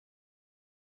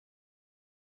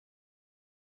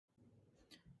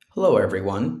Hello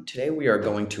everyone. Today we are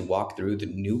going to walk through the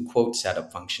new quote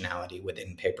setup functionality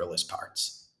within Paperless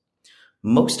Parts.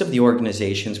 Most of the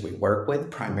organizations we work with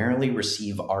primarily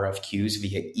receive RFQs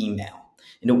via email,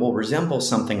 and it will resemble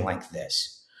something like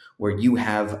this, where you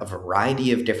have a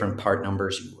variety of different part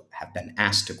numbers you have been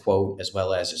asked to quote, as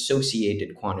well as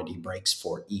associated quantity breaks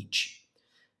for each.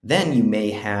 Then you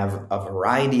may have a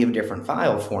variety of different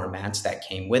file formats that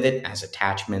came with it as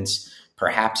attachments.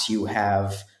 Perhaps you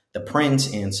have the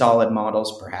prints and solid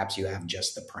models, perhaps you have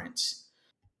just the prints.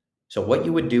 So what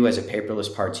you would do as a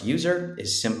Paperless Parts user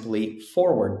is simply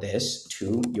forward this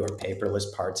to your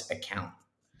Paperless Parts account.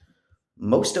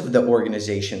 Most of the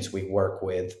organizations we work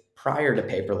with prior to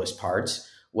Paperless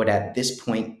Parts would at this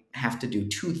point have to do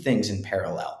two things in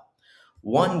parallel.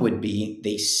 One would be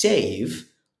they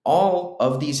save all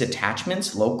of these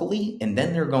attachments locally, and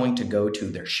then they're going to go to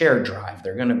their shared drive.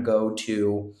 They're going to go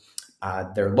to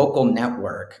their local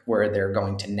network where they're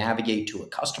going to navigate to a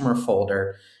customer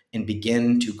folder and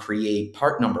begin to create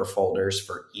part number folders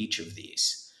for each of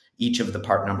the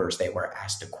part numbers they were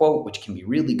asked to quote, which can be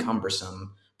really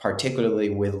cumbersome, particularly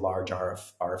with large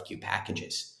RFQ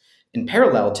packages. In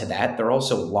parallel to that, they're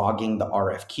also logging the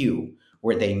RFQ,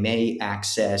 where they may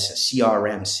access a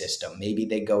CRM system. Maybe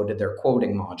they go to their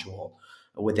quoting module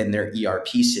within their ERP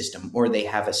system, or they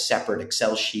have a separate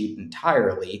Excel sheet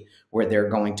entirely where they're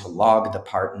going to log the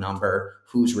part number,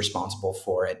 who's responsible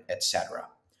for it, etc.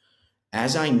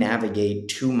 As I navigate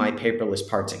to my Paperless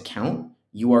Parts account,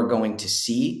 you are going to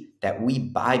see that we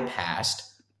bypassed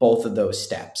both of those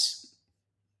steps.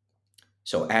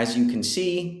 So as you can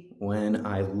see, when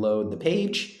I load the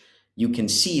page, you can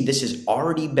see this has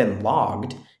already been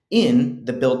logged in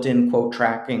the built-in quote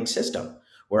tracking system,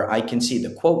 where I can see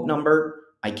the quote number,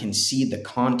 I can see the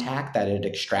contact that it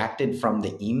extracted from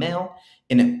the email,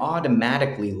 and it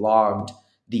automatically logged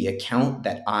the account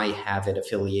that I have it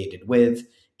affiliated with,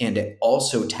 and it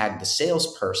also tagged the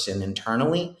salesperson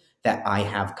internally that I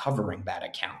have covering that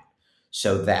account,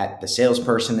 so that the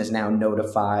salesperson is now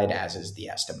notified, as is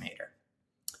the estimator.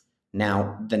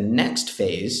 Now, the next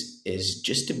phase is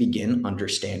just to begin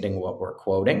understanding what we're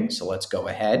quoting. So let's go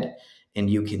ahead,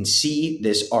 and you can see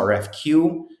this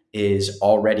RFQ is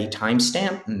already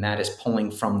timestamped, and that is pulling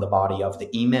from the body of the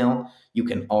email. You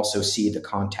can also see the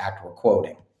contact we're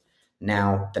quoting.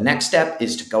 Now, the next step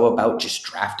is to go about just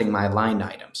drafting my line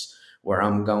items, where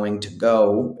I'm going to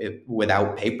go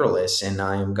without paperless, and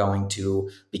I'm going to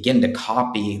begin to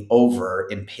copy over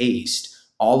and paste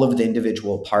all of the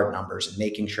individual part numbers and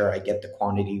making sure I get the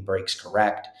quantity breaks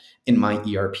correct in my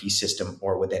ERP system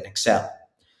or within Excel.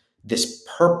 This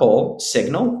purple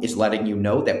signal is letting you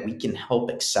know that we can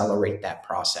help accelerate that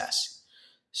process.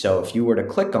 So if you were to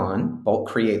click on bulk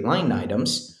create line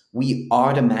items, we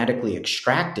automatically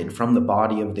extracted from the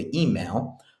body of the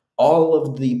email all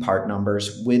of the part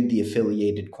numbers with the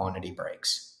affiliated quantity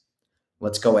breaks.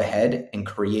 Let's go ahead and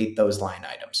create those line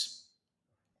items.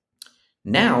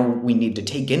 Now we need to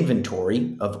take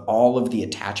inventory of all of the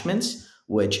attachments,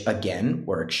 which again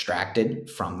were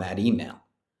extracted from that email.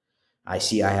 I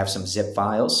see I have some zip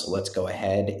files, so let's go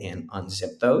ahead and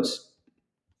unzip those.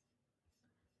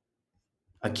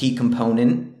 A key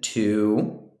component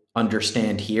to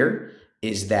understand here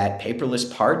is that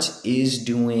Paperless Parts is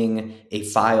doing a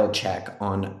file check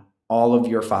on all of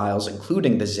your files,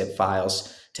 including the zip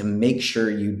files, to make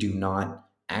sure you do not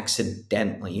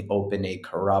accidentally open a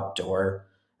corrupt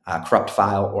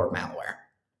file or malware.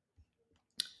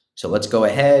 So let's go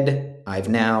ahead. I've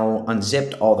now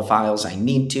unzipped all the files I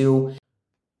need to.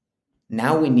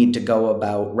 Now we need to go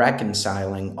about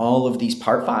reconciling all of these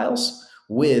part files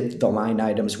with the line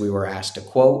items we were asked to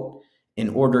quote. In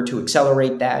order to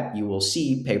accelerate that, you will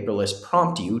see Paperless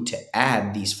prompt you to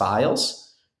add these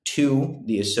files to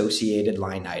the associated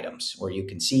line items, where you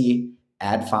can see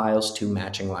add files to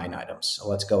matching line items. So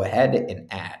let's go ahead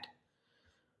and add.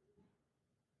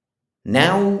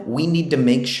 Now we need to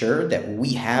make sure that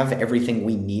we have everything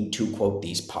we need to quote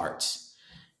these parts.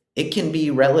 It can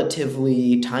be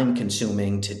relatively time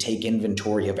consuming to take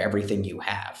inventory of everything you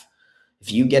have.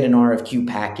 If you get an RFQ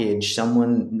package,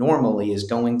 someone normally is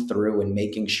going through and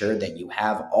making sure that you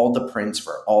have all the prints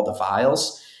for all the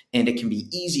files, and it can be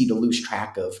easy to lose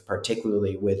track of,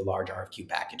 particularly with large RFQ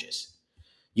packages.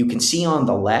 You can see on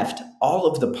the left all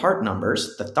of the part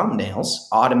numbers, the thumbnails,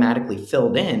 automatically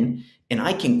filled in, and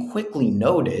I can quickly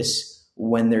notice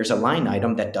when there's a line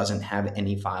item that doesn't have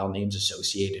any file names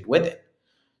associated with it.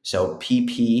 So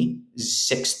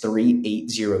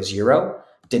PP63800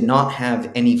 did not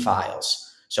have any files.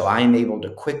 So I am able to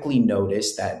quickly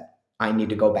notice that I need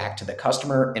to go back to the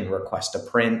customer and request a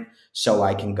print so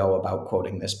I can go about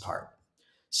quoting this part.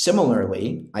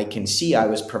 Similarly, I can see I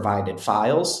was provided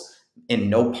files and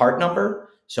no part number,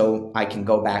 so I can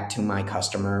go back to my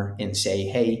customer and say,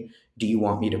 hey, do you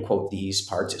want me to quote these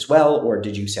parts as well, or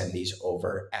did you send these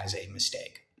over as a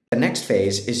mistake? The next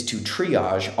phase is to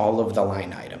triage all of the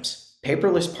line items.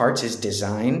 Paperless Parts is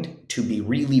designed to be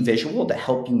really visual to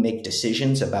help you make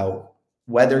decisions about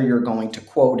whether you're going to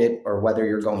quote it or whether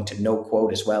you're going to no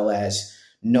quote, as well as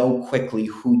know quickly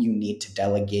who you need to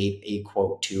delegate a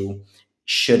quote to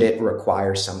should it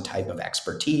require some type of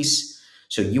expertise.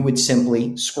 So you would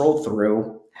simply scroll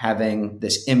through having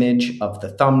this image of the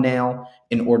thumbnail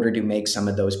in order to make some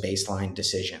of those baseline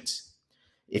decisions.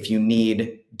 If you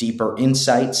need deeper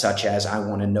insight, such as I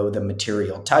want to know the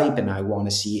material type and I want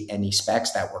to see any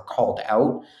specs that were called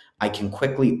out, I can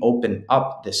quickly open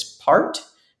up this part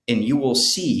and you will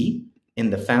see in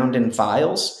the found in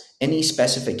files any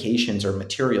specifications or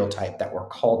material type that were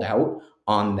called out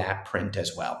on that print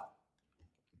as well.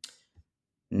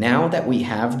 Now that we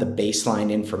have the baseline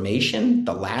information,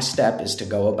 the last step is to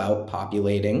go about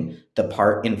populating the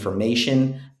part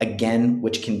information, again,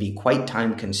 which can be quite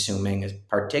time consuming,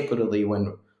 particularly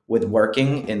when with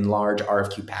working in large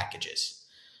RFQ packages.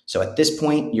 So at this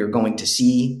point, you're going to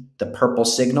see the purple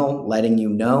signal letting you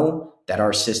know that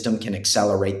our system can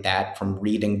accelerate that from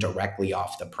reading directly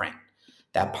off the print.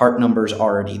 That part number is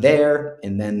already there,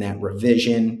 and then that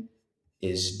revision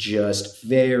is just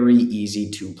very easy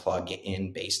to plug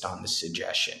in based on the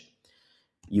suggestion.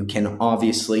 You can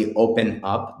obviously open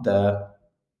up the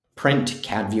print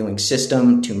CAD viewing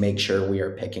system to make sure we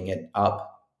are picking it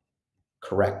up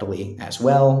correctly as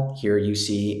well. Here you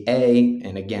see A,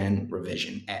 and again,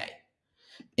 revision A.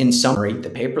 In summary, the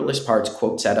Paperless Parts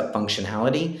quote setup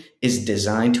functionality is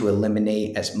designed to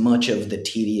eliminate as much of the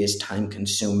tedious,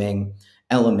 time-consuming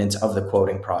elements of the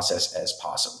quoting process as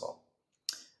possible.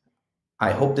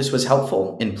 I hope this was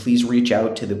helpful, and please reach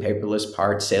out to the Paperless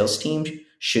Parts sales team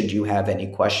should you have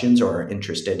any questions or are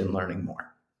interested in learning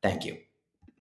more. Thank you.